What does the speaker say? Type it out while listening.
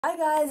Hi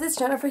guys, it's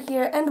Jennifer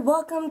here and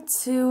welcome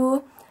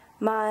to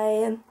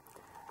my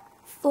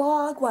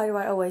vlog. Why do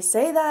I always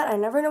say that? I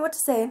never know what to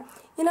say.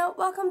 You know,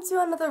 welcome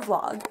to another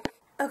vlog.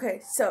 Okay,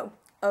 so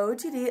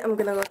OOTD, I'm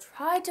gonna go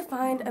try to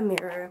find a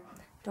mirror.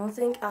 Don't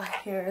think,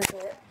 here is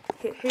it.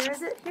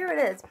 Here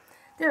it is.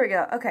 There we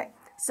go. Okay,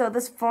 so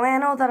this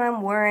flannel that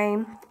I'm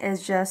wearing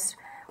is just,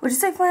 would you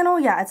say flannel?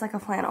 Yeah, it's like a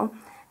flannel.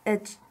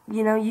 It's,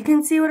 you know, you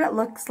can see what it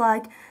looks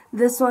like.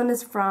 This one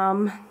is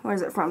from, where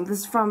is it from?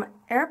 This is from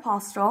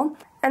Aeropostale.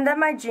 And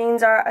then my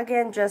jeans are,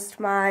 again, just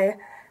my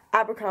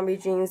Abercrombie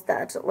jeans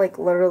that, like,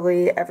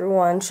 literally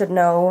everyone should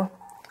know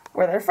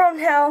where they're from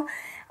now.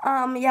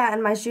 Yeah,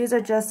 and my shoes are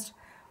just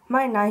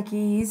my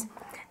Nikes.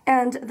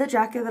 And the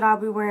jacket that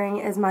I'll be wearing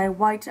is my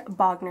white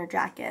Bogner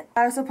jacket.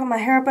 I also put my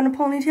hair up in a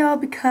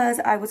ponytail because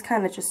I was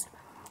kind of just,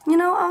 you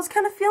know, I was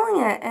kind of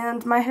feeling it.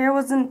 And my hair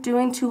wasn't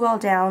doing too well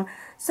down,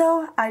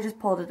 so I just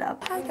pulled it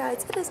up. Hi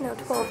guys, it is now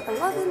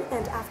 12:11,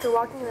 and after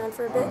walking around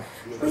for a bit,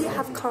 we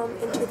have come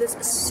into this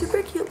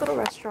super cute little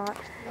restaurant.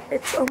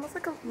 It's almost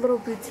like a little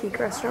boutique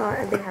restaurant,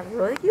 and they have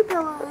really cute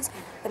pillows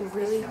and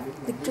really,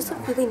 like, just a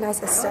really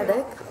nice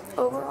aesthetic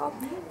overall.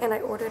 And I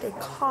ordered a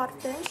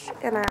codfish,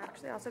 and I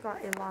actually also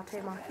got a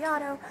latte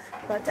macchiato,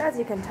 but as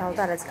you can tell,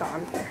 that is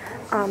gone.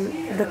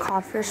 The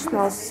codfish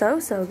smells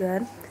so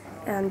good.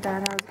 And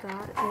Dad has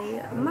got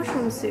a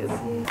mushroom soup.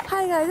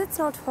 Hi guys, it's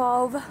now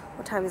 12,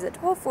 what time is it?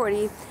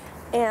 12:40,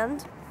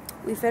 and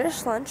we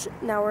finished lunch.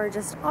 Now we're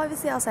just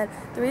obviously outside.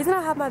 The reason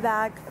I have my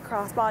bag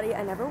crossbody,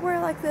 I never wear it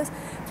like this,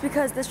 is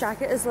because this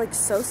jacket is like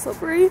so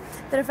slippery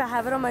that if I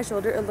have it on my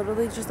shoulder, it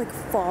literally just like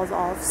falls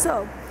off.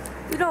 So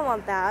you don't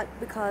want that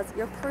because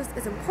your purse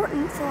is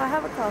important, so I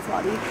have a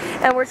crossbody.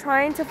 And we're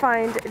trying to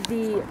find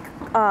the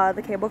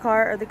cable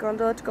car or the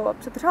gondola to go up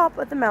to the top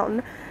of the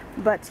mountain.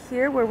 But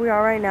here where we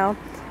are right now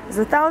is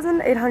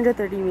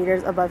 1,830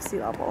 meters above sea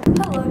level.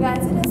 Hello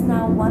guys, it is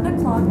now 1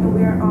 o'clock and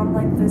we are on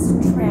like this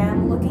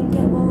tram looking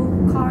cable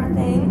car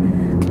thing.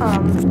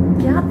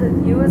 Yeah, the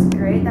view is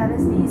great. That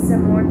is the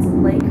St. Moritz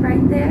Lake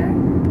right there.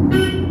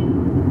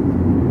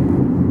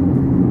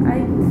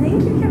 I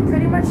think you can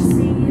pretty much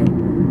see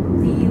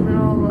the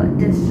little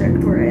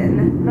district we're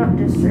in. Not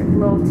district,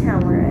 little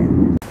town we're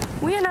in.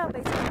 We are now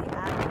basically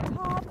at the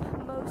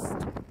topmost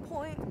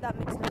point. That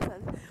makes no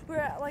sense. We're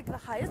at like the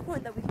highest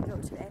point that we can go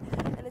today,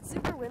 and it's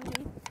super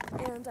windy,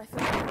 and I feel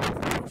like I'm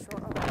really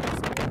short on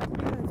oxygen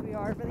because we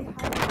are really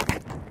high,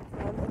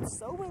 and it's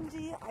so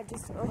windy.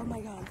 Oh my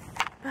god,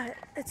 but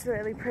it's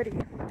really pretty,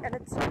 and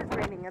it's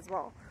raining as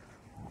well.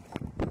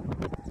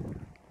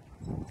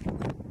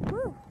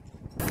 Woo.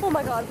 Oh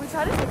my god, we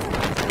tried to take some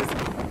pictures.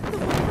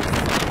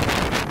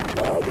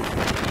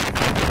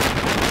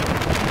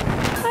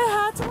 I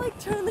had to like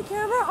turn the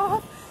camera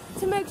off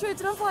to make sure it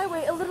didn't fly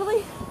away. It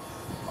literally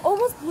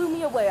almost blew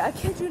me away. I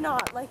kid you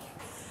not. Like,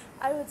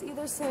 I was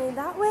either sitting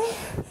that way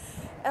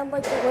and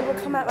like the wind would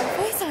come at my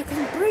face and I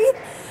couldn't breathe,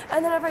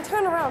 and then if I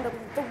turn around,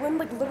 the wind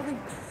like literally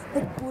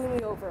like blew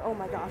me over. Oh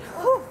my god.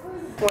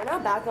 We're now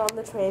back on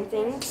the train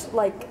thing.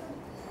 Like,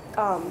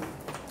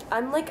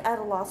 I'm like at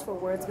a loss for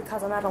words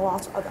because I'm at a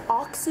loss of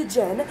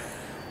oxygen.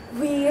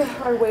 We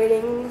are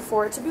waiting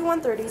for it to be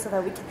 1:30 so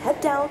that we can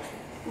head down.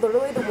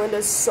 Literally, the wind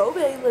is so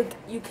big, like,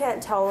 you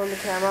can't tell on the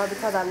camera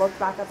because I looked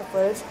back at the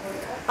footage.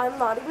 I'm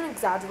not even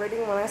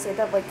exaggerating when I say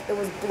that, like, it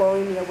was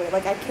blowing me away.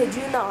 Like, I kid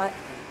you not,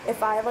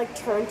 if I, like,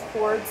 turned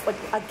towards, like,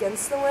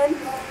 against the wind,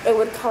 it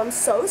would come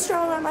so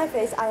strong on my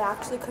face, I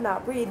actually could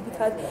not breathe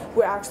because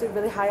we're actually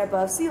really high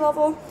above sea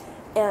level,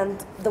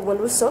 and the wind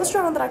was so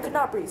strong that I could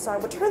not breathe, so I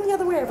would turn the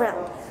other way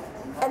around.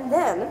 And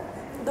then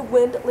the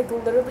wind, like,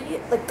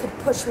 literally, like, could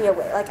push me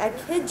away. Like, I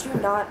kid you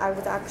not, I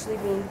was actually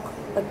being,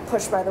 like,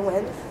 pushed by the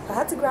wind. I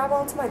had to grab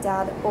onto my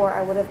dad, or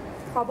I would have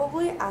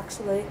probably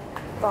actually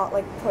got,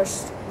 like,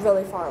 pushed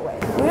really far away.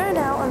 We are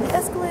now on the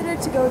escalator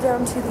to go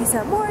down to the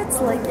St. Moritz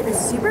Lake. It is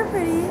super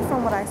pretty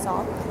from what I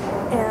saw,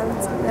 and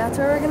that's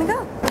where we're gonna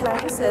go. And I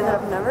have to say that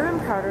I've never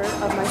been prouder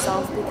of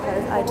myself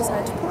because I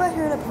decided to put my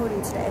hair in a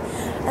pony today,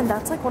 and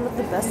that's, like, one of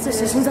the best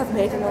decisions I've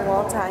made in a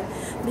long time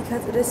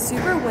because it is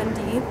super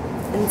windy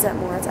in St.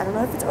 Moritz. I don't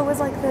know if it's always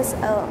like this.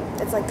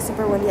 It's like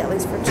super windy, at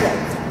least for today.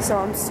 So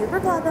I'm super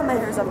glad that my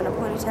hair is up in a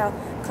ponytail,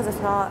 because if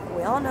not,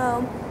 we all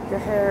know your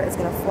hair is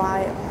gonna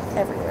fly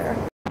everywhere.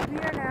 We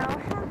are now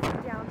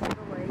halfway down to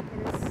the lake.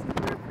 It is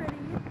super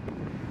pretty.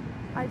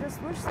 I just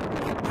wish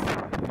something was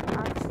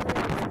actually,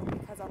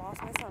 because I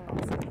lost my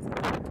sunglasses.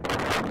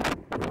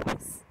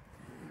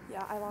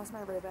 Yeah, I lost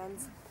my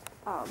Ray-Bans.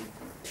 I'm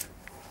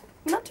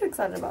not too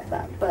excited about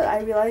that, but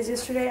I realized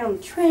yesterday on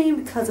the train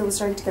because it was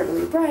starting to get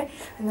really bright,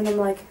 and then I'm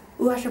like,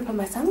 ooh, I should put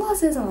my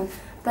sunglasses on.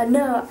 But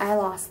no, I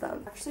lost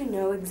them. I actually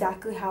know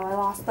exactly how I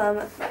lost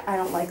them. I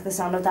don't like the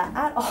sound of that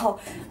at all.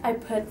 I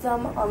put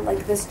them on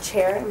like this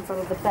chair in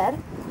front of the bed,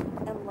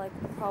 and like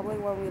probably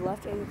when we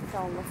left it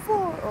fell on the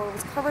floor or it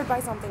was covered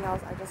by something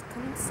else. I just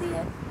couldn't see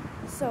it,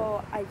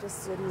 so I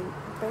just didn't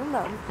bring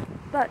them.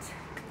 But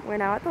we're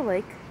now at the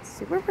lake.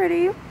 Super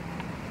pretty.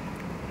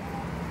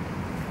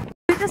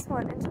 We just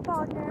went into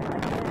Bogner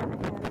again,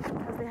 and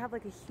because they have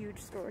have like a huge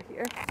store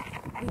here.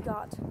 We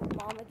got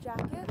mom a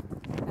jacket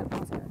and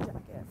Oscar a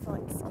jacket for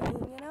like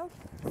skiing, you know.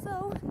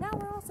 So now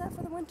we're all set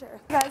for the winter.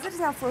 Guys, it is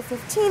now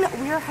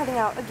 4:15. We are heading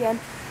out again.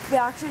 We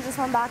actually just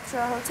went back to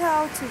our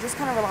hotel to just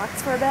kind of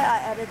relax for a bit.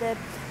 I edited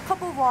a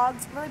couple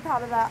vlogs, really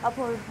proud of that.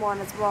 Uploaded one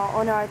as well.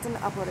 Oh no, I didn't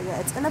upload it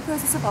yet. It's in the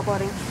process of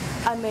uploading.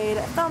 I made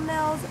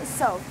thumbnails,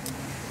 so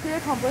pretty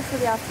accomplished for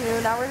the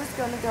afternoon. Now we're just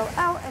going to go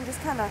out and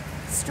just kind of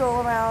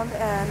stroll around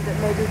and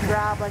maybe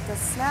grab like a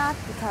snack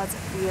because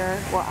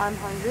I'm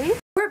hungry.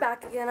 We're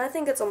back again. I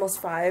think it's almost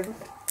 5.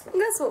 And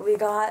guess what we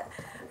got?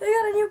 We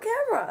got a new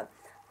camera.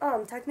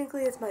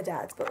 Technically it's my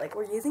dad's, but like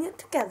we're using it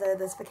together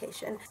this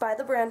vacation. By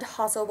the brand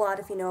Hasselblad,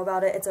 if you know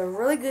about it. It's a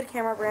really good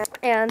camera brand.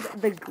 And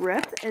the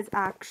grip is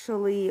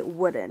actually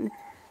wooden.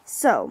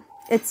 So,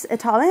 it's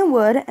Italian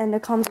wood and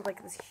it comes with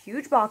like this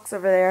huge box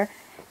over there.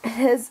 It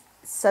is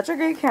such a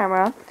great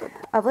camera.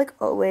 I've like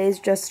always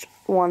just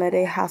wanted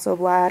a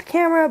Hasselblad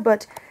camera,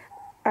 but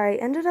I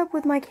ended up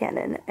with my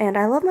Canon. And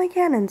I love my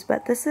Canons,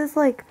 but this is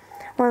like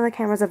one of the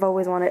cameras I've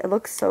always wanted. It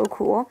looks so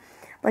cool.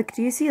 Like,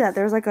 do you see that?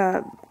 There's like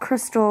a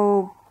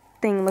crystal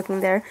thing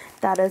looking there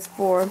that is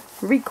for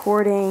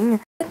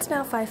recording. It's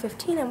now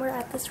 5:15 and we're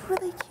at this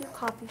really cute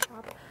coffee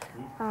shop.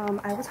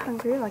 I was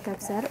hungry, like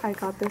I've said. I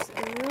got this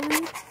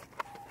really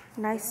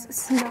nice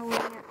smelling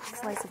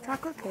slice of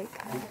chocolate cake,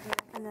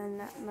 and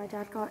then my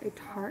dad got a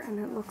tart, and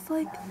it looks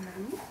like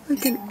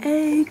an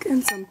egg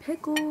and some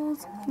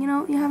pickles. You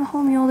know, you have a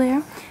whole meal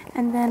there,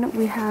 and then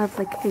we have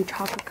like a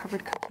chocolate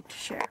covered cookie to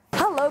share.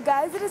 Hello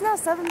guys, it is now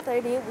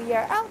 7:30. We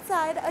are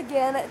outside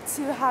again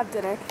to have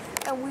dinner,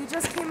 and we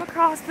just came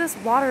across this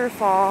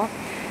waterfall.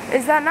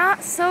 Is that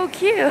not so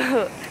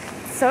cute?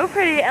 So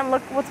pretty, and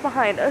look what's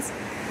behind us.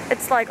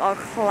 It's like all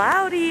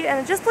cloudy, and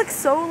it just looks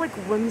so like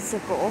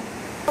whimsical.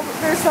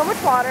 There's so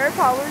much water,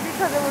 probably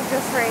because it was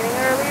just raining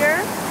earlier.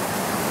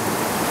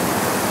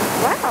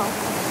 Wow.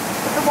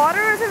 But the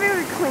water isn't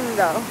very clean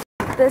though.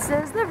 This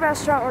is the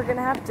restaurant we're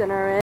gonna have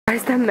dinner in.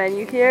 Guys, the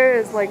menu here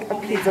is like a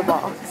pizza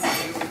box.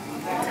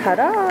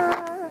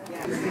 Ta-da!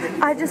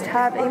 I just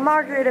have a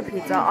margarita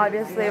pizza.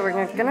 Obviously, we're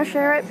gonna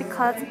share it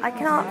because I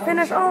cannot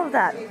finish all of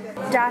that.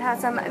 Dad has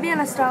some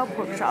Vienna-style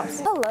pork chops.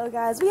 Hello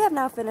guys, we have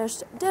now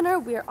finished dinner.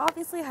 We are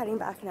obviously heading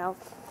back now.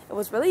 It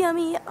was really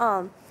yummy.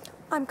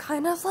 I'm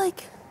kind of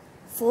like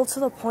full to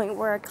the point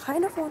where I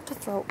kind of want to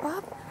throw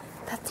up.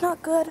 That's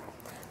not good,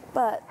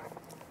 but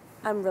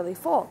I'm really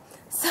full.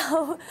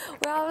 So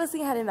we're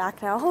obviously heading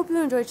back now. Hope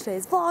you enjoyed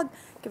today's vlog.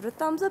 Give it a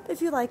thumbs up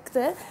if you liked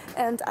it,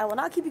 and I will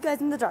not keep you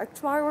guys in the dark.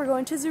 Tomorrow we're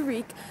going to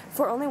Zurich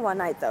for only one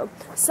night though.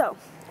 So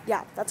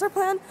yeah, that's our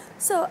plan.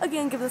 So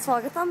again, give this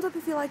vlog a thumbs up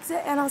if you liked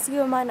it, and I'll see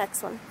you in my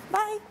next one.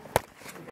 Bye!